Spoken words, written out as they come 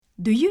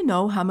Do you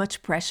know how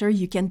much pressure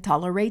you can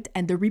tolerate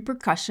and the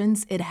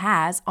repercussions it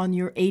has on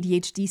your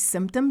ADHD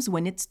symptoms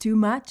when it's too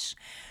much?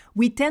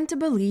 We tend to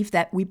believe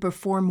that we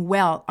perform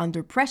well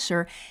under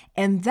pressure,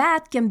 and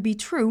that can be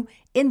true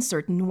in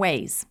certain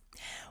ways.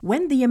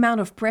 When the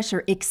amount of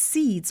pressure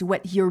exceeds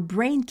what your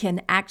brain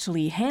can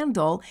actually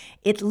handle,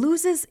 it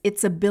loses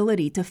its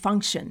ability to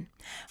function.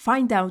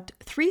 Find out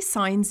 3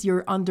 signs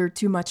you're under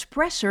too much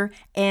pressure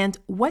and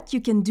what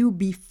you can do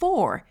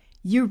before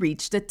you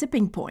reach the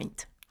tipping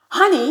point.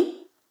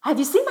 Honey, have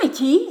you seen my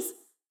keys?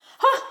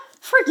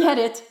 Forget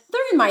it.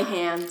 They're in my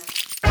hand.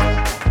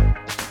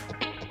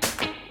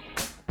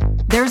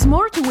 There's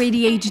more to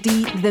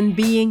ADHD than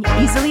being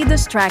easily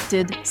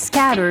distracted,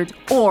 scattered,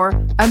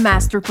 or a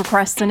master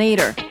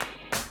procrastinator.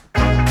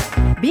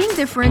 Being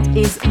different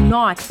is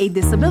not a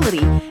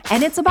disability,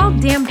 and it's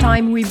about damn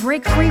time we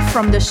break free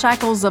from the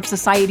shackles of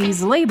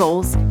society's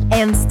labels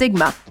and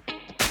stigma.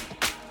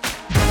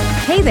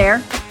 Hey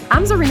there,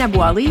 I'm Zarina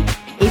Boali,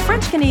 a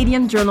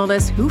French-Canadian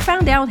journalist who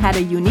found out had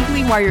a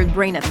uniquely wired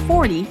brain at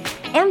 40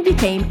 and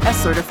became a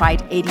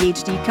certified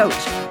ADHD coach.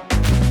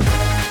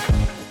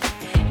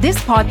 This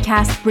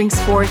podcast brings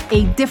forth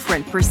a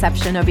different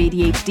perception of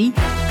ADHD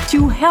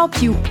to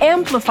help you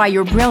amplify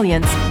your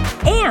brilliance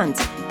and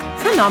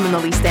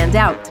phenomenally stand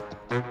out.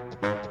 Thanks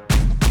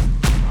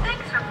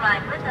for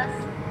flying with us.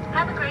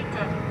 Have a great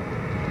day.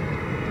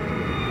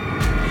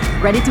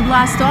 Ready to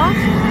blast off?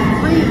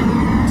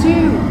 3,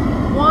 2,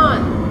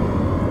 1.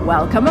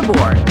 Welcome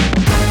aboard.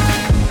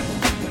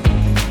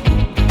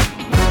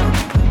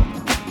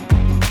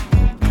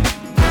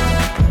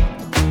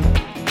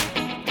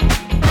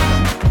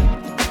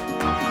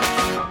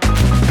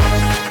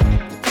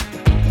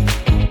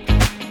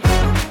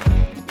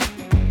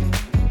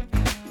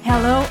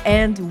 Hello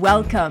and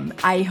welcome.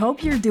 I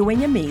hope you're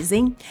doing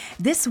amazing.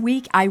 This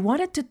week, I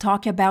wanted to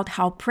talk about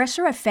how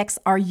pressure affects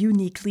our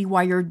uniquely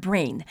wired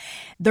brain.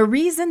 The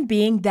reason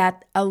being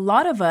that a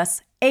lot of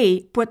us,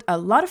 A, put a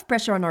lot of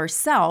pressure on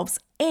ourselves,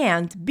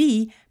 and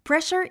B,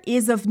 pressure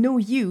is of no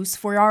use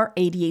for our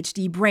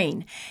ADHD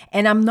brain.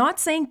 And I'm not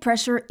saying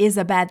pressure is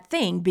a bad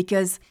thing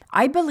because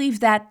I believe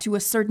that to a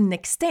certain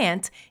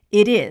extent,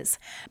 it is.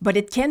 But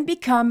it can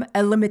become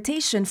a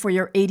limitation for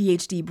your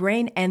ADHD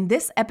brain, and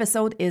this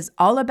episode is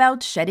all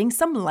about shedding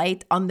some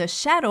light on the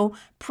shadow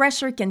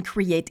pressure can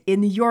create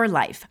in your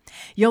life.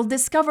 You'll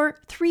discover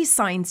 3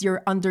 signs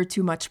you're under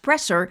too much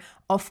pressure.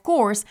 Of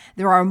course,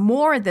 there are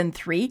more than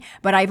 3,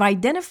 but I've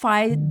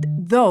identified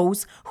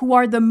those who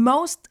are the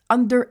most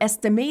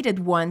underestimated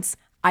ones,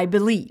 I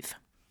believe.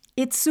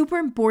 It's super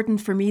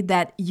important for me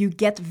that you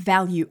get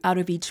value out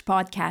of each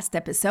podcast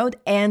episode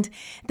and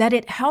that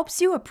it helps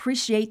you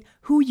appreciate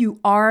who you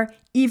are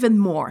even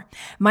more.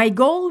 My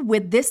goal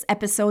with this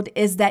episode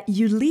is that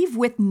you leave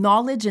with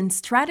knowledge and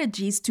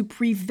strategies to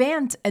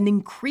prevent an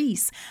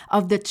increase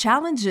of the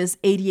challenges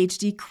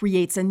ADHD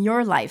creates in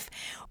your life.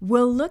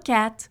 We'll look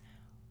at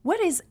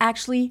what is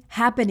actually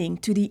happening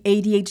to the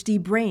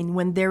ADHD brain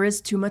when there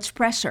is too much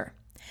pressure.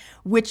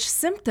 Which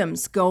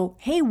symptoms go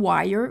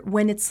haywire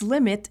when its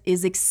limit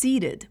is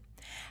exceeded.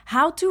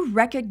 How to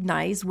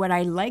recognize what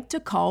I like to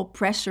call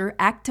pressure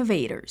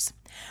activators.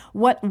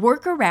 What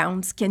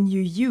workarounds can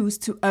you use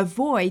to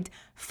avoid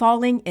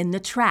falling in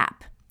the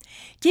trap?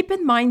 Keep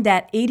in mind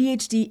that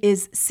ADHD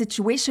is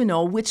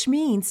situational, which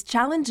means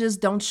challenges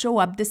don't show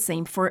up the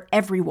same for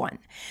everyone.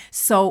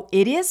 So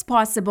it is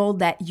possible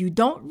that you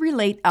don't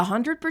relate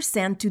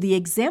 100% to the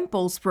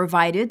examples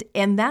provided,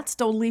 and that's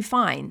totally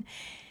fine.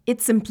 It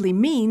simply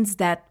means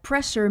that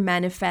pressure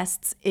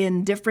manifests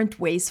in different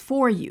ways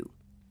for you.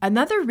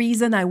 Another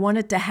reason I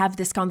wanted to have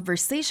this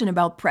conversation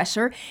about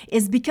pressure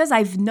is because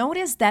I've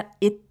noticed that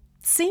it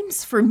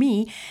seems for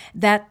me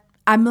that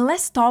I'm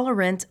less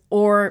tolerant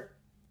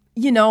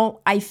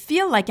I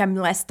feel like I'm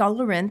less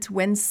tolerant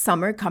when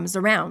summer comes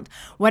around.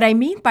 What I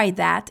mean by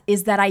that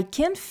is that I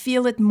can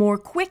feel it more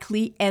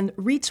quickly and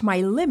reach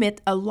my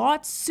limit a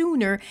lot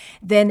sooner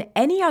than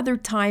any other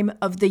time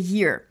of the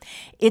year.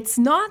 It's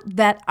not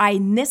that I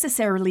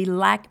necessarily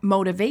lack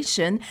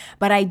motivation,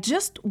 but I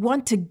just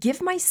want to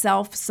give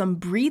myself some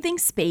breathing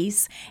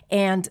space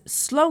and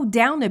slow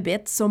down a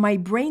bit so my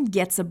brain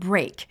gets a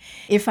break.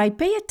 If I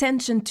pay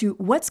attention to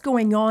what's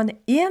going on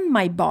in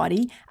my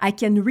body, I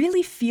can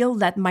really feel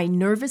that my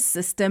nervous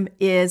system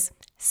is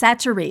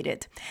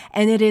saturated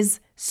and it is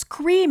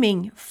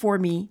screaming for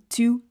me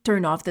to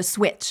turn off the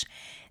switch.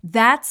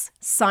 That's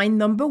sign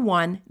number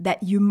 1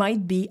 that you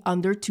might be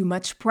under too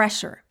much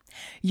pressure.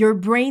 Your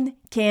brain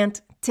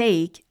can't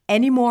take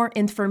any more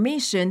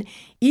information,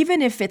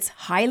 even if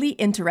it's highly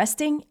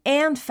interesting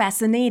and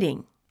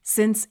fascinating.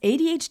 Since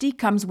ADHD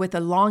comes with a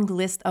long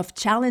list of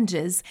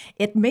challenges,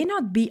 it may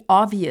not be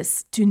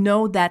obvious to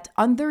know that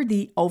under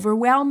the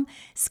overwhelm,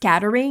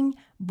 scattering,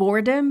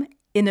 boredom,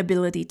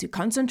 inability to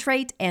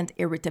concentrate, and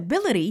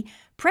irritability,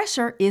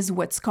 Pressure is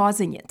what's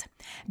causing it.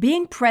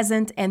 Being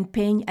present and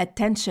paying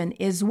attention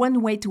is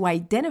one way to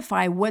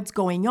identify what's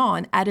going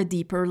on at a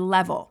deeper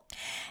level.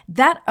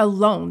 That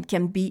alone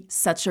can be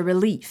such a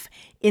relief.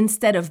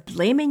 Instead of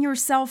blaming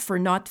yourself for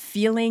not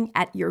feeling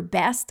at your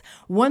best,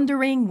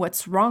 wondering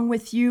what's wrong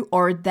with you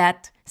or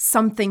that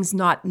something's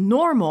not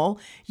normal,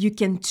 you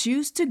can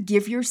choose to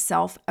give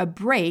yourself a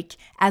break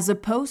as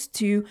opposed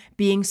to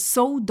being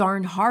so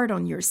darn hard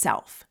on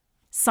yourself.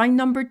 Sign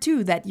number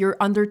 2 that you're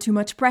under too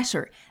much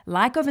pressure,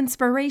 lack of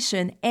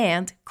inspiration,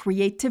 and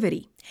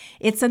creativity.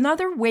 It's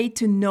another way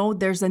to know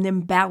there's an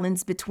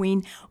imbalance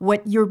between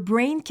what your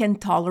brain can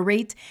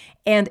tolerate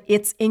and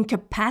its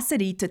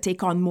incapacity to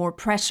take on more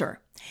pressure.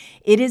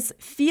 It is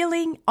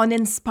feeling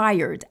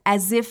uninspired,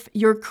 as if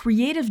your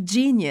creative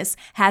genius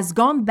has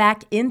gone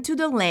back into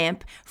the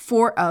lamp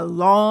for a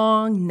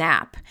long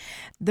nap.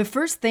 The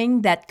first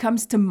thing that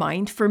comes to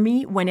mind for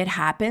me when it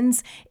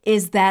happens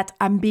is that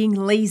I'm being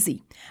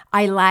lazy.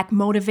 I lack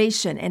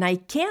motivation and I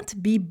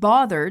can't be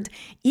bothered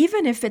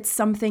even if it's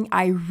something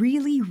I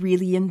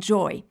really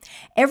enjoy.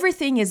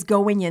 Everything is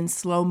going in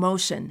slow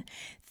motion.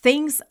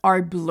 Things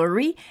are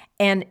blurry,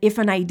 and if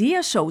an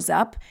idea shows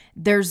up,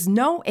 there's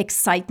no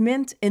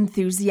excitement,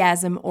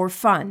 enthusiasm, or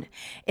fun.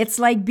 It's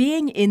like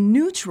being in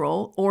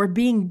neutral or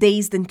being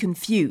dazed and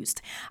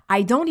confused.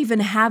 I don't even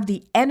have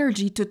the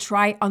energy to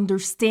try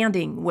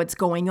understanding what's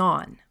going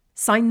on.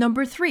 Sign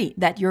number 3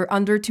 that you're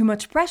under too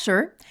much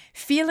pressure,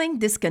 feeling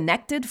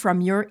disconnected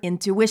from your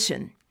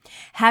intuition.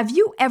 Have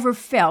you ever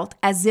felt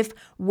as if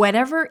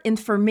whatever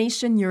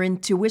information your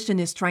intuition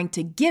is trying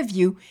to give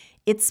you,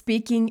 it's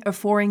speaking a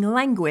foreign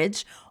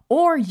language,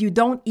 or you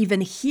don't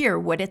even hear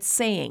what it's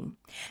saying?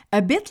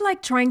 A bit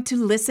like trying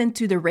to listen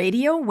to the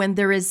radio when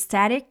there is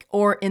static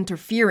or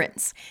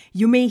interference.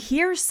 You may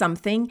hear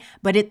something,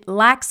 but it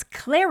lacks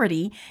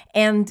clarity,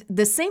 and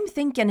the same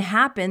thing can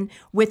happen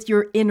with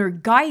your inner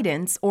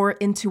guidance or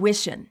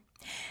intuition.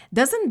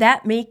 Doesn't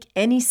that make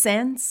any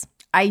sense?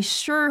 I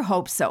sure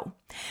hope so.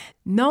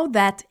 Know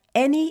that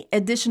any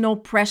additional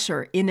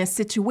pressure in a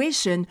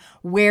situation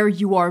where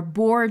you are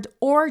bored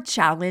or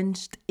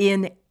challenged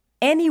in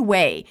any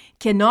way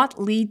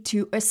cannot lead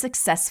to a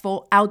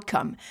successful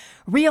outcome.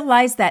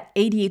 Realize that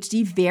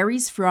ADHD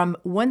varies from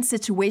one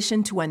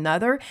situation to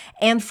another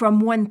and from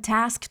one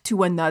task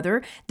to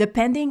another,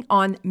 depending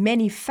on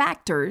many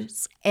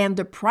factors, and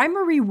the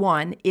primary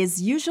one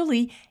is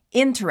usually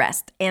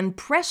interest, and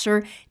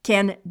pressure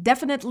can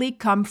definitely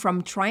come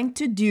from trying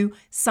to do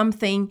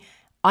something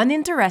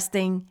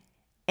uninteresting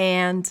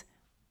and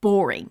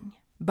boring.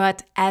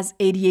 But as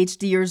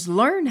ADHDers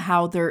learn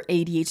how their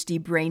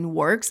ADHD brain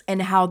works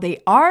and how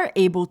they are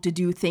able to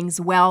do things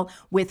well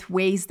with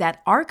ways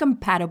that are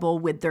compatible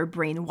with their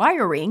brain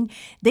wiring,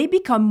 they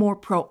become more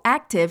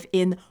proactive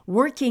in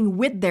working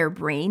with their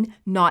brain,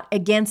 not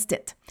against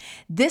it.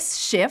 This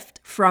shift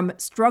from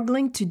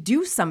struggling to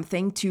do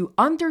something to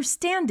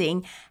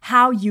understanding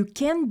how you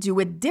can do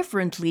it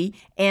differently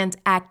and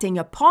acting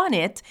upon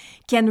it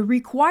can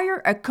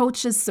require a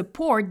coach's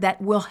support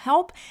that will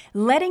help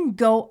letting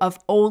go of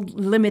old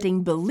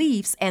limiting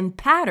beliefs and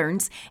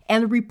patterns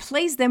and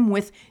replace them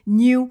with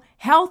new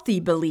healthy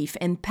beliefs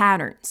and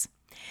patterns.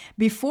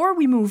 Before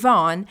we move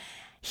on,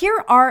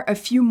 here are a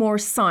few more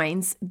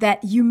signs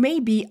that you may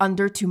be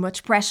under too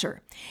much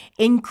pressure.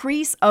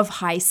 Increase of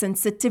high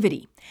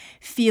sensitivity,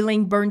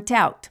 feeling burnt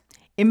out,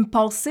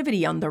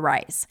 impulsivity on the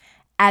rise,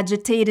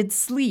 agitated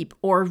sleep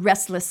or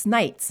restless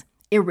nights,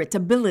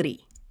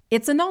 irritability.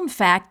 It's a known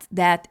fact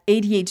that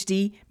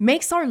ADHD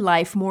makes our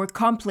life more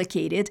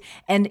complicated,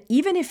 and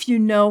even if you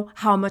know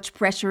how much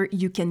pressure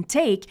you can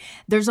take,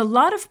 there's a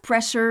lot of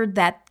pressure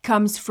that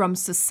comes from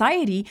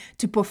society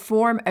to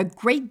perform a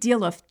great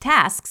deal of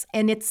tasks,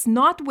 and it's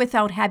not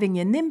without having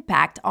an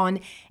impact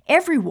on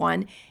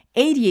everyone,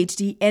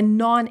 ADHD and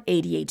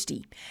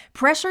non-ADHD.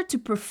 Pressure to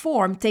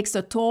perform takes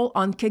a toll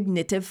on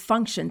cognitive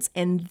functions,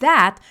 and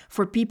that,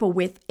 for people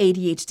with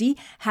ADHD,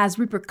 has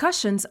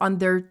repercussions on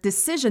their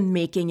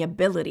decision-making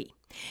ability.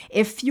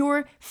 If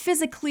you're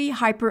physically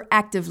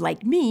hyperactive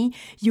like me,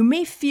 you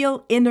may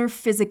feel inner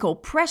physical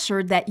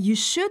pressure that you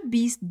should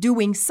be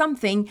doing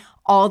something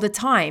all the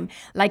time,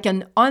 like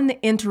an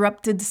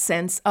uninterrupted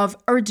sense of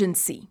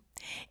urgency.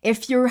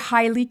 If you're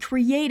highly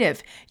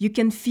creative, you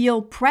can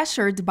feel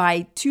pressured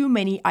by too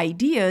many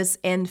ideas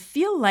and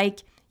feel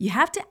like you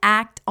have to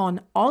act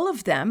on all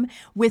of them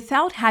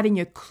without having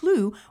a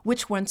clue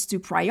which ones to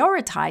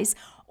prioritize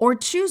or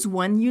choose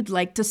one you'd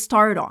like to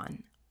start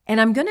on.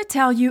 And I'm going to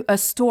tell you a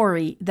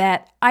story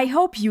that I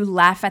hope you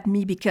laugh at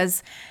me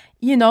because,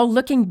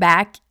 looking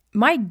back,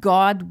 my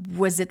God,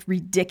 was it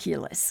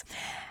ridiculous.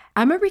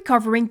 I'm a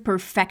recovering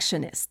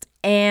perfectionist,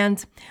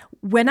 and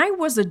when I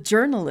was a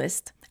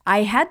journalist,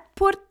 I had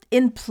put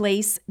in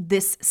place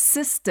this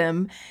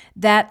system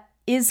that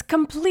is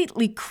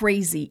completely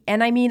crazy.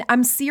 And I mean,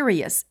 I'm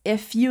serious.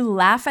 If you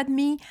laugh at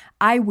me,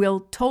 I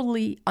will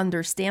totally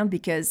understand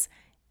because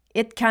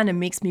it kind of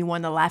makes me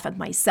want to laugh at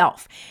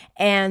myself.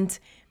 And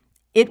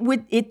it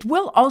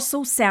will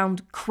also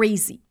sound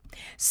crazy.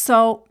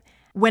 So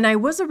when I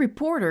was a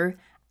reporter,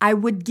 I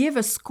would give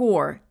a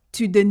score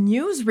to the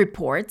news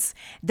reports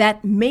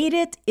that made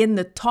it in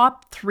the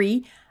top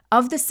 3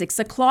 of the 6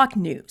 o'clock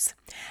news.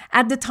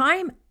 At the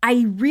time,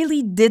 I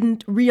really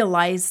didn't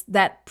realize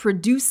that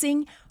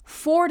producing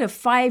 4 to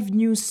 5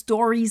 news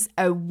stories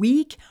a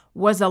week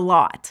was a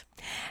lot.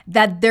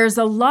 That there's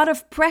a lot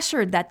of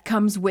pressure that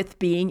comes with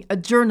being a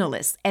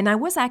journalist. And I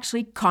was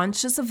actually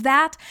conscious of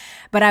that,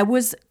 but I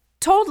was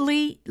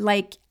totally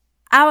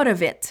out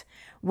of it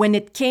when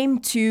it came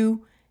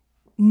to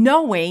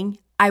knowing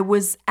I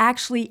was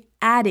actually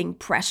adding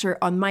pressure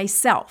on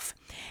myself.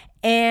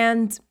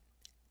 And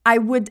I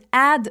would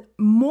add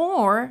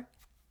more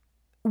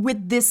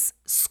with this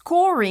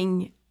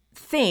scoring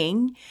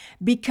thing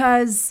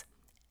because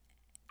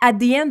at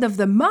the end of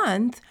the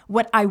month,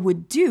 what I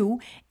would do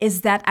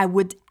is that I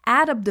would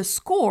add up the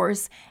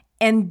scores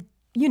and,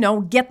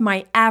 get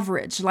my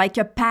average, like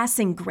a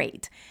passing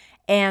grade.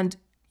 And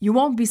you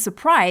won't be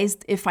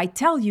surprised if I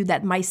tell you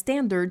that my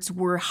standards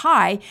were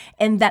high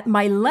and that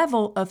my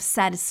level of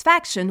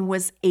satisfaction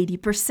was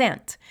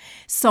 80%.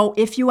 So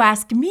if you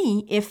ask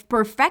me if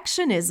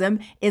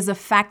perfectionism is a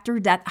factor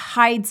that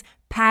hides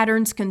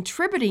patterns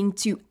contributing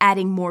to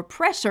adding more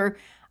pressure,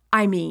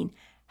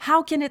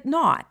 how can it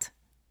not?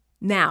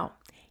 Now,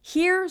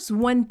 here's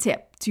one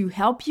tip to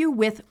help you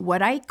with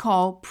what I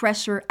call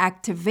pressure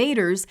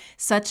activators,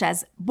 such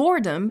as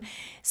boredom,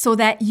 so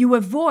that you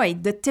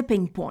avoid the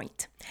tipping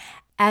point.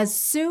 As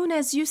soon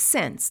as you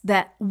sense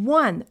that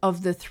one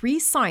of the 3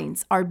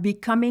 signs are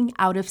becoming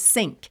out of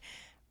sync,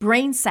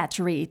 brain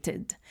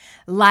saturated,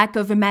 lack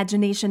of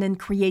imagination and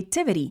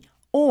creativity,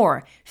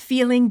 or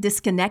feeling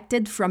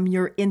disconnected from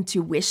your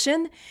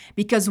intuition,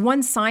 because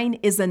one sign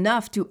is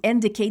enough to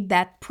indicate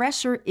that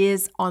pressure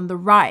is on the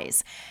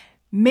rise.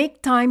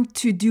 Make time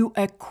to do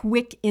a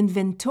quick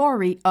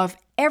inventory of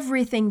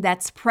everything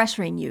that's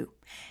pressuring you.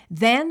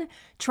 Then,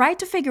 try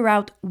to figure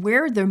out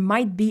where there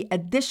might be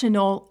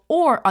additional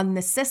or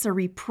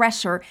unnecessary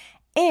pressure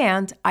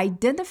and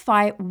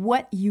identify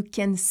what you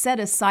can set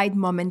aside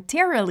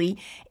momentarily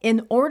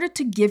in order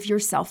to give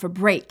yourself a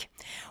break.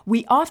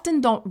 We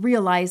often don't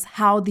realize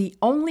how the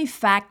only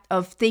fact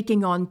of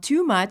taking on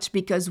too much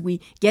because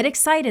we get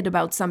excited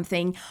about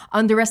something,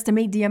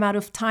 underestimate the amount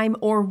of time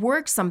or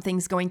work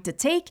something's going to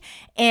take,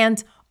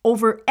 and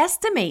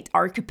overestimate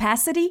our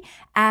capacity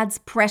adds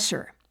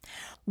pressure.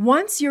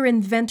 Once your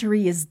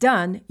inventory is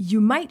done, you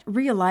might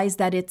realize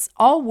that it's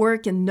all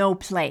work and no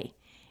play.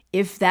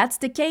 If that's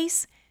the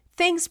case,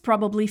 things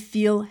probably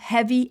feel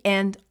heavy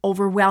and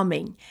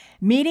overwhelming,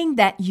 meaning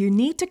that you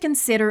need to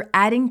consider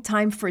adding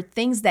time for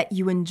things that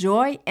you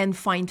enjoy and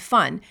find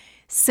fun,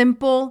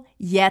 simple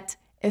yet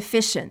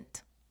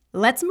efficient.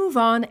 Let's move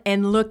on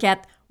and look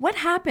at what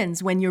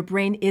happens when your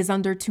brain is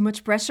under too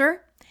much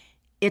pressure.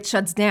 It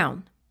shuts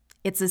down.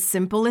 It's as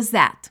simple as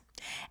that.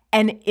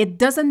 And it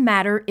doesn't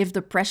matter if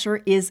the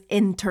pressure is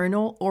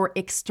internal or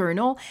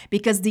external,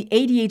 because the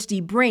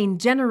ADHD brain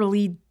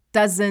generally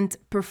doesn't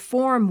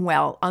perform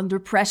well under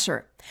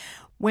pressure.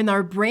 When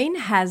our brain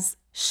has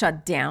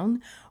shut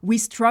down, we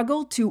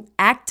struggle to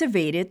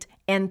activate it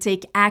and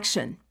take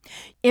action.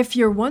 If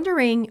you're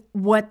wondering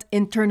what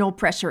internal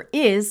pressure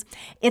is,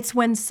 it's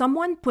when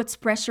someone puts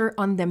pressure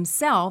on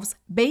themselves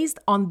based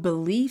on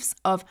beliefs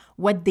of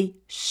what they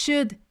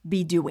should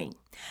be doing.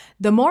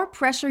 The more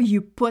pressure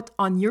you put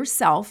on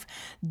yourself,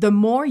 the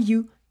more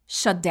you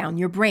shut down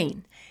your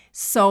brain.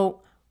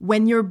 So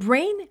when your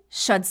brain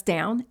shuts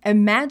down,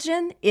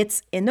 imagine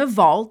it's in a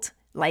vault,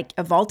 like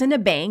a vault in a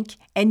bank,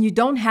 and you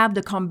don't have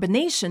the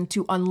combination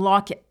to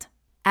unlock it.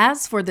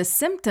 As for the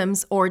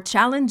symptoms or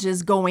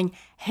challenges going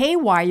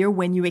haywire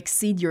when you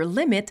exceed your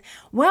limit,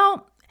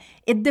 well,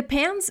 it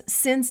depends,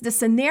 since the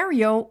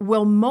scenario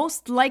will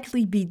most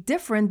likely be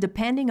different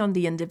depending on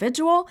the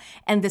individual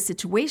and the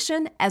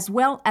situation, as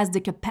well as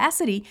the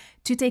capacity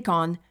to take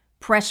on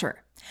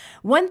pressure.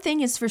 One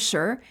thing is for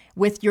sure,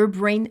 with your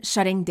brain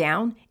shutting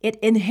down, it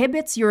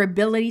inhibits your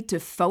ability to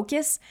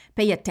focus,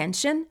 pay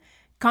attention,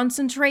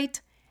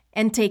 concentrate,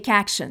 and take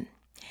action,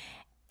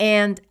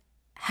 and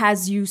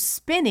has you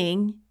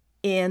spinning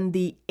in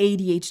the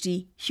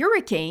ADHD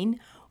hurricane,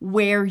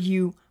 where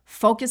you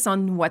focus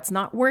on what's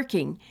not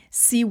working,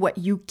 see what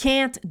you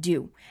can't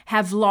do,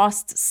 have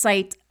lost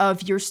sight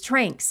of your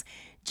strengths,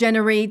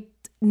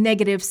 generate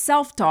negative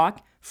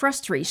self-talk,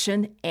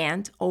 frustration,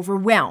 and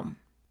overwhelm.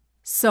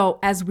 So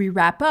as we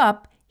wrap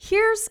up,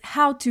 here's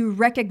how to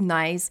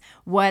recognize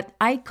what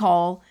I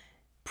call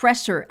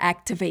pressure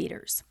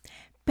activators.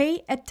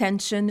 Pay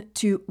attention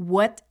to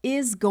what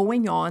is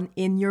going on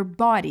in your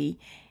body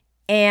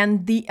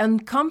and the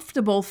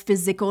uncomfortable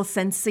physical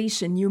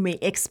sensation you may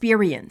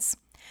experience.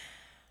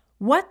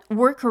 What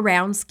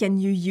workarounds can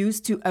you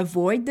use to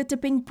avoid the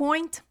tipping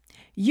point?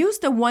 Use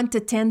the 1 to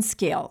 10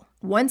 scale,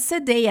 once a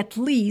day at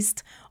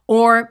least,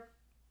 or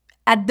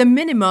at the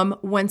minimum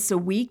once a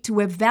week,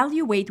 to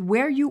evaluate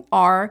where you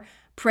are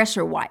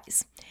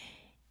pressure-wise.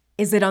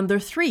 Is it under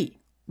 3,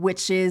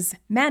 which is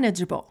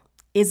manageable?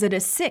 Is it a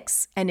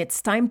 6 and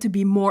it's time to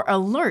be more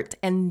alert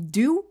and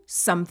do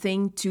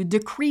something to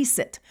decrease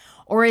it?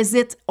 Or is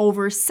it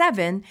over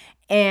 7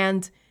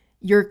 and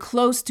you're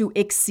close to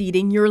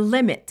exceeding your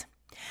limit.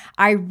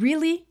 I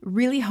really,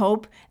 really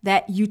hope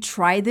that you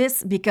try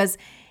this because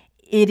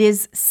it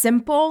is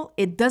simple.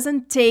 It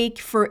doesn't take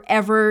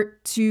forever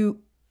to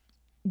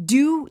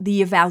do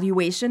the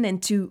evaluation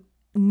and to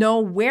know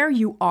where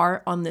you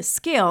are on the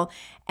scale,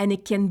 and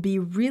it can be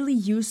really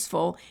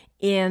useful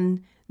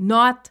in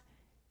not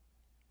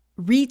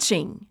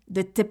reaching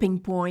the tipping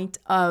point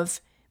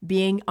of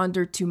being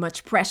under too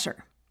much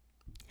pressure.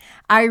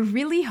 I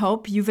really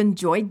hope you've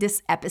enjoyed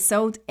this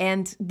episode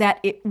and that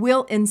it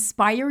will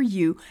inspire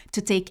you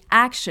to take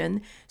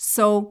action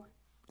so,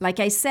 like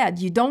I said,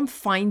 you don't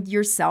find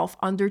yourself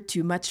under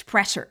too much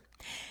pressure.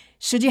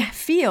 Should you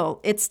feel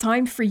it's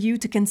time for you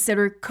to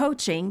consider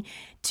coaching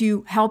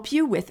to help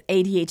you with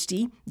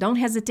ADHD, don't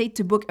hesitate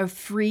to book a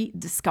free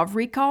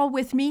discovery call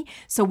with me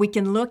so we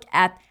can look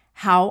at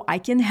how I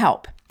can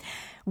help.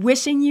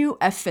 Wishing you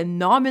a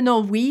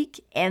phenomenal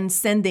week and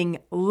sending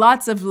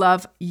lots of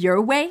love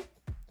your way.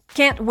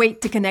 Can't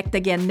wait to connect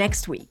again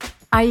next week.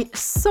 I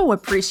so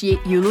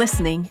appreciate you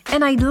listening,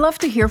 and I'd love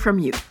to hear from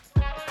you.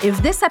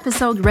 If this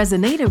episode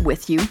resonated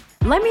with you,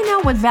 let me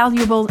know what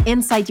valuable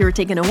insight you're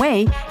taking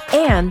away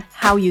and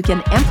how you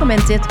can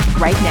implement it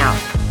right now.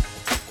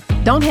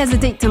 Don't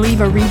hesitate to leave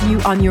a review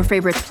on your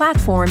favorite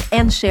platform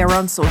and share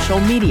on social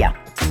media.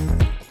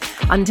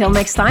 Until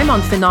next time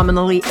on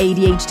Phenomenally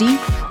ADHD,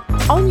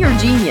 own your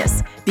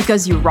genius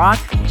because you rock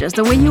just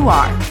the way you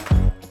are.